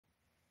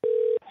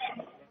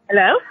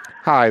Hello?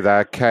 Hi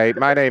there, Kate.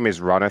 My name is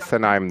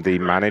Ronathan. I'm the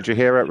manager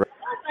here at...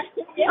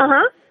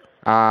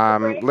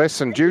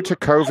 Listen, due to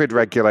COVID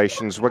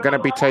regulations, we're going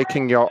to be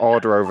taking your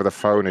order over the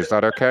phone. Is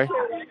that okay?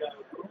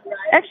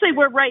 Actually,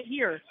 we're right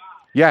here.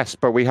 Yes,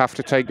 but we have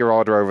to take your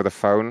order over the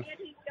phone.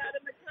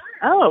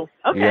 Oh,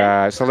 okay.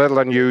 Yeah, it's a little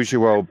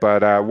unusual,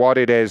 but what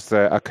it is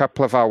that a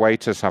couple of our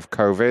waiters have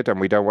COVID and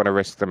we don't want to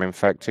risk them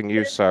infecting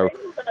you. So,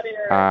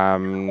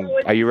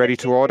 are you ready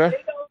to order?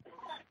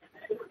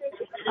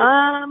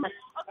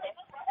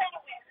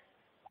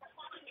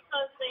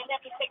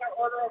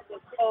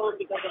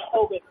 Because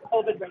of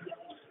COVID regulations.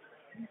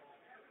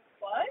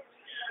 What?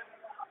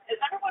 Is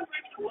everyone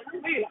ready to order?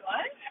 Wait,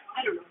 what? I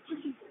don't know.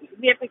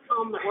 We have to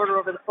tell them to order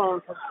over the phone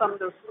because some of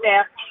their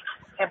staff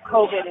have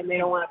COVID and they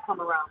don't want to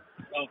come around.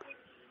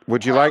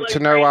 Would you like to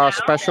know our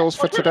specials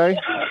for today?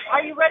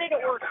 Are you ready to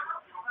order?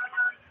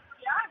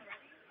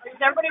 Yeah. Is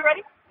everybody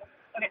ready?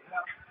 Okay.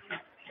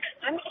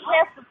 I'm going to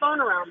pass the phone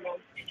around then.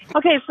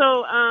 Okay,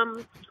 so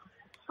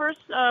first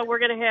we're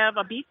going to have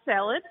a beet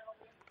salad.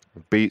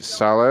 Beet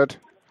salad.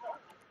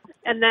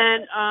 And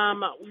then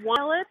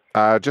one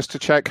salad. Just to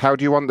check, how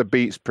do you want the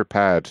beets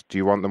prepared? Do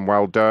you want them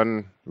well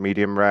done,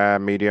 medium rare,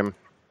 medium?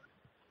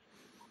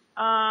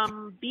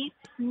 Beets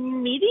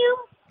medium.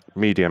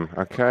 Medium,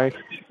 okay.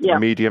 Yeah.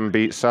 Medium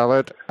beet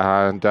salad.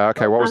 And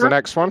okay, what was the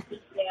next one?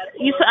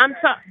 You said I'm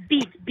sorry,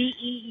 beet,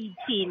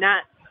 B-E-E-T,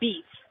 not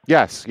beets.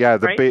 Yes, yeah.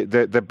 The right?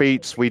 the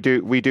beets we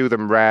do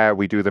them rare,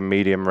 we do them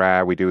medium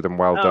rare, we do them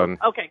well done.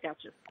 Okay,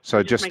 gotcha.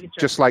 So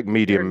just like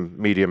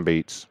medium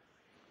beets.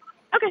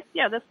 Okay,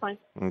 yeah, that's fine.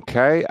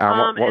 Okay,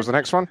 and what was the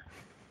next one?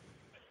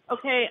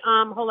 Okay,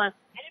 hold on.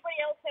 Anybody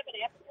else have an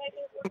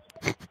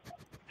appetizer?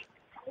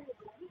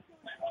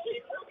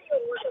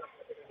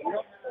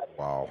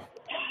 Wow.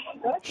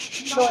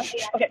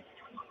 Okay.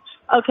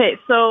 Okay,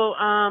 so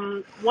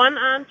one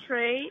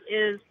entree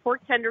is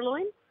pork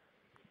tenderloin.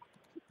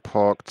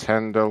 Pork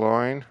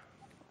tenderloin.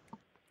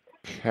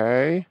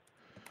 Okay.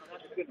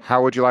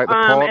 How would you like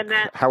the pork?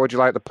 How would you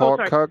like the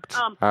pork cooked?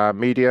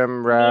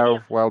 Medium, rare,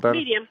 medium, well done.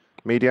 Medium.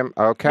 Medium.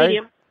 Okay.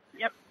 Medium.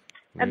 Yep.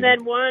 And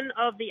then one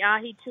of the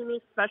ahi tuna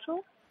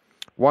special.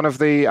 One of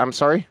the. I'm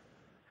sorry.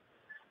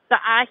 The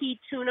ahi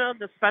tuna,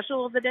 the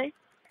special of the day.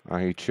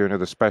 Ahi tuna,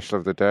 the special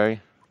of the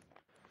day.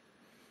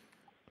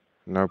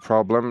 No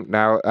problem.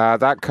 Now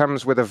that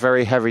comes with a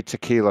very heavy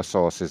tequila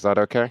sauce. Is that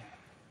okay?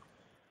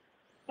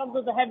 Comes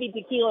with a heavy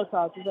tequila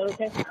sauce. Is that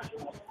okay?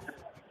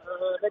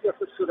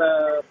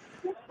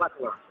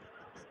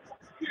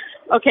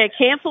 Okay,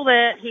 cancel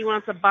that. He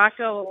wants a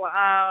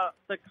bacala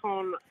the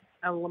con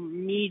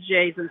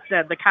mijes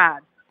instead, the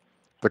cod.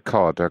 The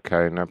cod,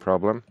 okay, no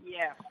problem.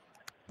 Yeah.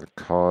 The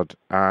cod.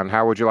 And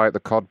how would you like the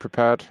cod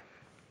prepared?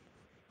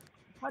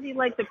 How do you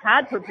like the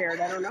cod prepared?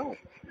 I don't know.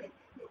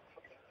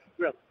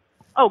 Grilled.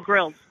 Oh,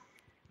 grilled.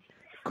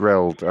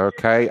 Grilled,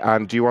 okay.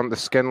 And do you want the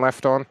skin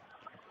left on?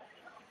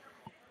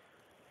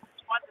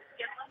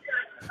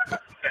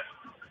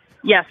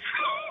 Yes.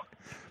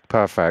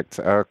 Perfect.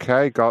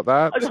 Okay, got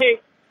that.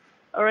 Okay.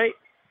 All right.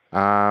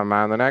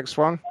 And the next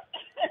one?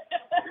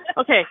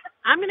 Okay.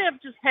 I'm going to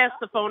just pass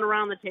the phone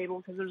around the table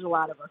because there's a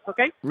lot of us,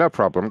 okay? No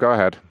problem. Go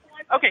ahead.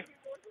 Okay.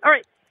 All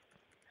right.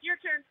 Your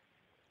turn.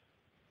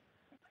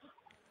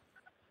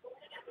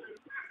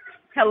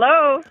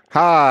 Hello.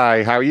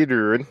 Hi, how you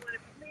doing?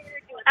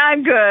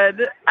 I'm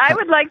good. I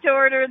would like to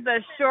order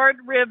the short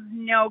rib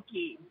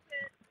gnocchi.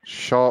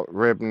 Short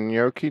rib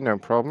gnocchi, no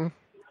problem.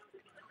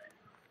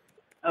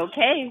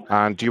 Okay.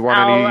 And do you want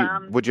any?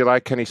 Would you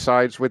like any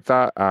sides with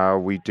that?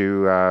 We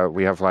do.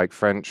 We have like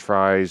French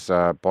fries,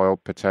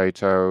 boiled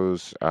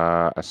potatoes,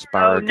 asparagus.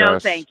 Oh no,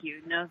 thank you.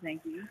 No,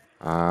 thank you.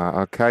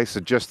 Okay, so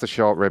just the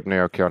short rib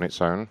gnocchi on its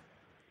own.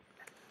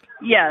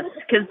 Yes,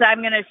 because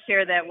I'm going to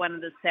share that one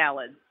of the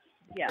salads.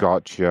 Yeah.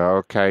 Gotcha.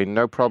 Okay,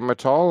 no problem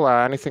at all.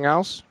 Anything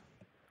else?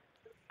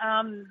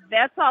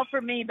 That's all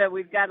for me, but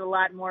we've got a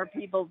lot more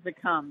people to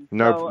come.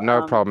 No,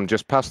 no problem.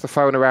 Just pass the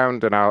phone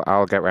around, and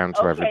I'll get round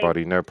to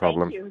everybody. No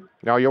problem. Thank you.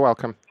 No, you're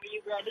welcome. Are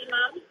you ready,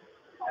 Mom?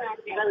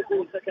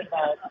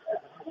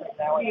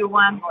 Do you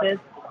want this?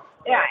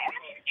 Yeah.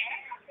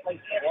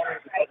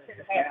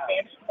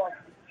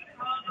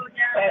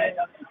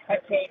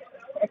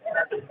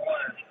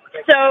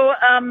 So,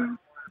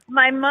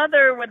 my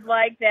mother would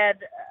like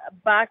that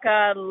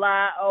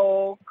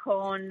bacalao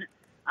con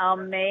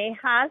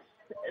almejas,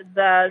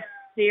 the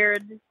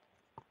seared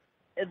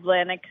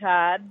Atlantic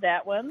cod,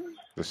 that one.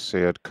 The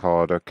seared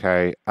cod,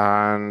 okay.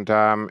 And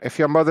if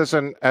your mother's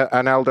an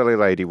elderly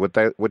lady,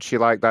 would she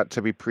like that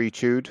to be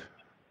pre-chewed?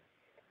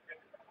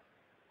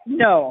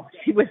 No,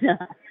 she would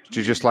not.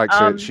 She just likes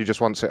it. She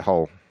just wants it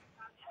whole.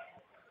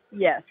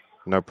 Yes.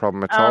 No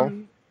problem at all.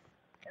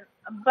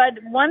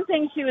 But one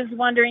thing she was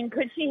wondering,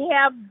 could she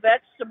have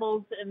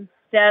vegetables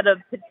instead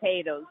of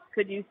potatoes?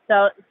 Could you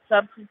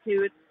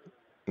substitute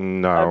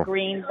No. a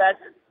green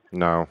vegetable?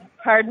 No.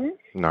 Pardon?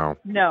 No.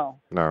 No.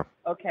 No.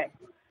 Okay.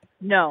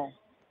 No.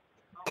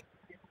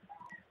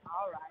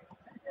 All right.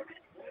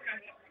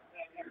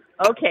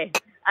 Okay.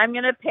 I'm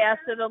going to pass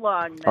it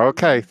along then.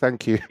 Okay,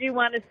 thank you. Do you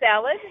want a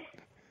salad?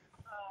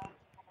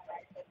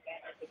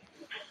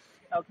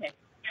 Okay.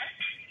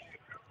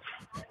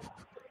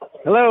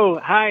 Hello.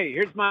 Hi.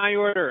 Here's my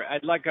order.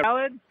 I'd like a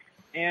salad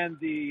and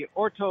the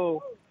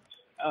Orto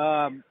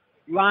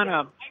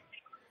Lana.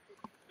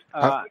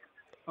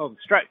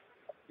 Stripe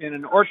in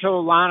an Orto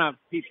Lana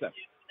pizza.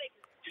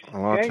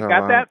 Okay,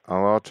 got that?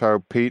 Orto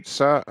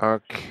pizza.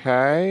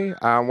 Okay.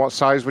 What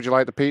size would you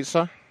like the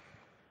pizza?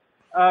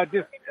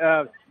 Just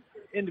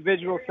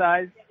individual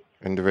size.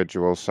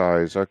 Individual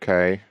size.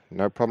 Okay.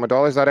 No problem at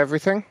all. Is that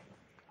everything?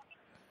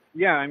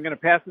 Yeah, I'm going to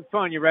pass this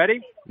phone. You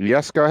ready?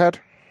 Yes, go ahead.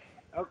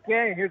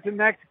 Okay, here's the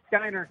next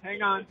diner.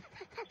 Hang on.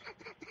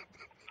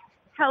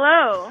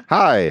 Hello.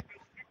 Hi.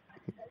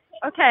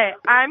 Okay,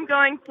 I'm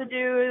going to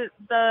do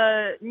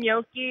the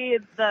gnocchi,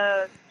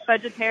 the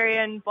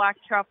vegetarian black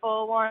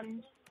truffle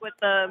one with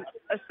the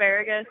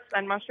asparagus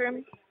and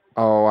mushrooms.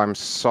 Oh, I'm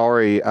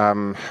sorry.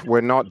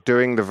 We're not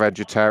doing the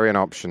vegetarian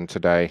option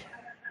today.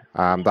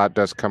 That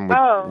does come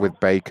with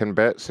bacon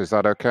bits. Is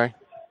that okay?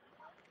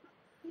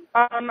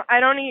 I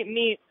don't eat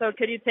meat, so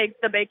could you take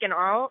the bacon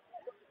out?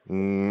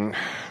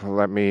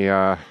 Let me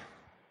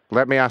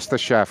ask the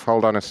chef.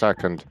 Hold on a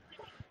second.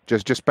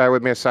 Just bear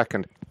with me a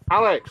second.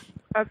 Alex.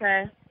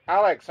 Okay.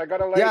 Alex, I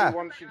got a lady who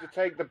wants you to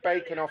take the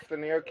bacon off the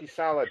gnocchi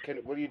salad.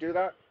 Will you do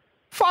that?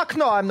 Fuck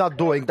no, I'm not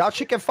doing that.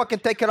 She can fucking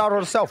take it out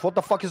herself. What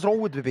the fuck is wrong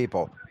with the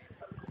people?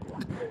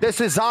 This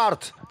is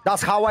art.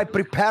 That's how I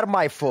prepare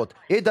my food.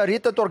 Either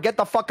eat it or get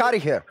the fuck out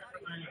of here.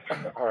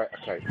 All right,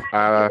 okay.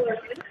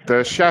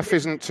 The chef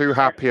isn't too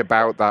happy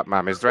about that,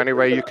 ma'am. Is there any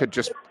way you could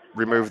just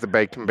remove the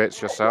bacon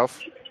bits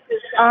yourself?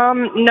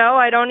 No,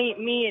 I don't eat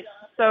meat.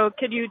 So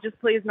could you just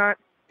please not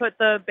put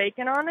the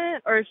bacon on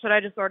it, or should I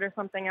just order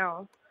something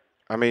else?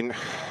 I mean,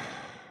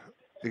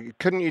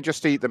 couldn't you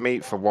just eat the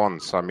meat for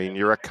once? I mean,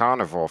 you're a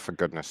carnivore, for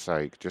goodness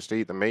sake. Just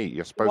eat the meat.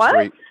 You're supposed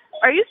to eat...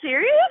 Are you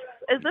serious?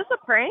 Is this a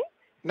prank?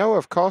 No,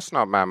 of course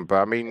not, ma'am.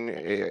 But I mean,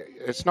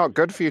 it's not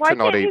good for you to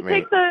not eat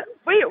meat.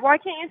 Why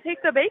can't you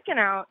take the bacon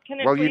out? Can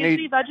it please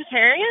be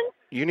vegetarian?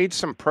 You need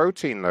some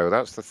protein, though.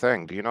 That's the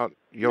thing. Do you not...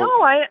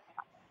 Wait,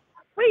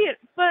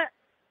 but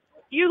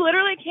you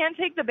literally can't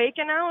take the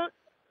bacon out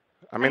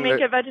and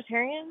make it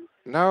vegetarian?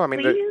 No, I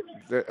mean...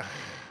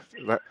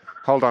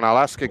 Hold on, I'll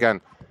ask again.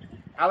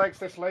 Alex,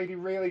 this lady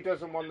really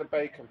doesn't want the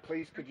bacon.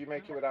 Please, could you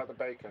make it without the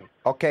bacon?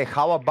 Okay,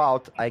 how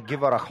about I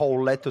give her a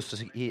whole lettuce so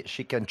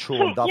she can chew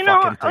on that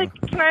fucking thing?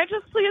 Can I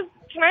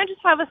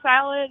just have a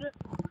salad?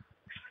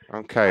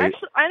 Okay. It's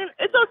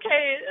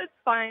okay. It's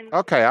fine.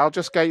 Okay, I'll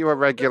just get you a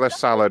regular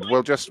salad.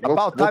 We'll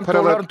time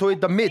to learn to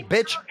eat the meat,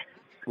 bitch.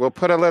 We'll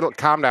put a little...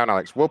 Calm down,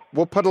 Alex. We'll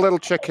put a little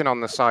chicken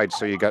on the side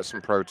so you get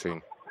some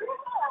protein.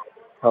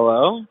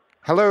 Hello?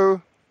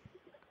 Hello?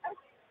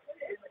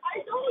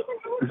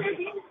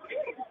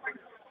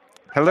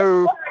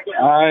 Hello?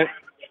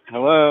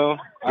 Hello?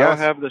 Yes? I'll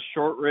have the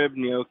short rib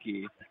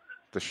gnocchi.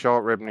 The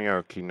short rib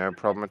gnocchi, no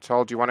problem at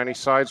all. Do you want any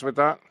sides with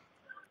that?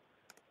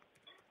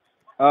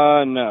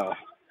 No.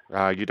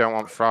 You don't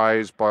want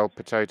fries, boiled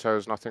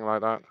potatoes, nothing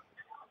like that?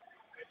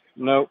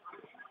 Nope.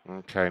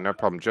 Okay, no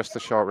problem. Just the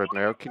short rib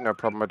gnocchi, no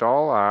problem at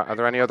all. Are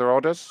there any other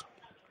orders?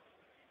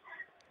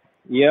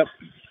 Yep.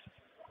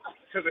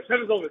 Because the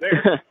kettl's over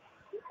there.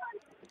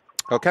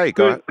 Okay,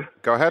 go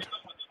ahead.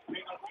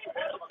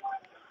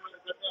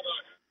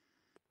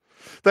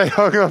 They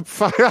hung up.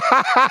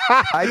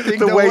 I think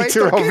the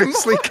waiter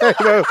obviously came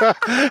over.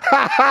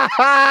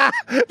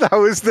 That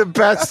was the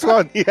best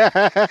one yet.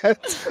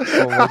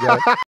 Oh my God.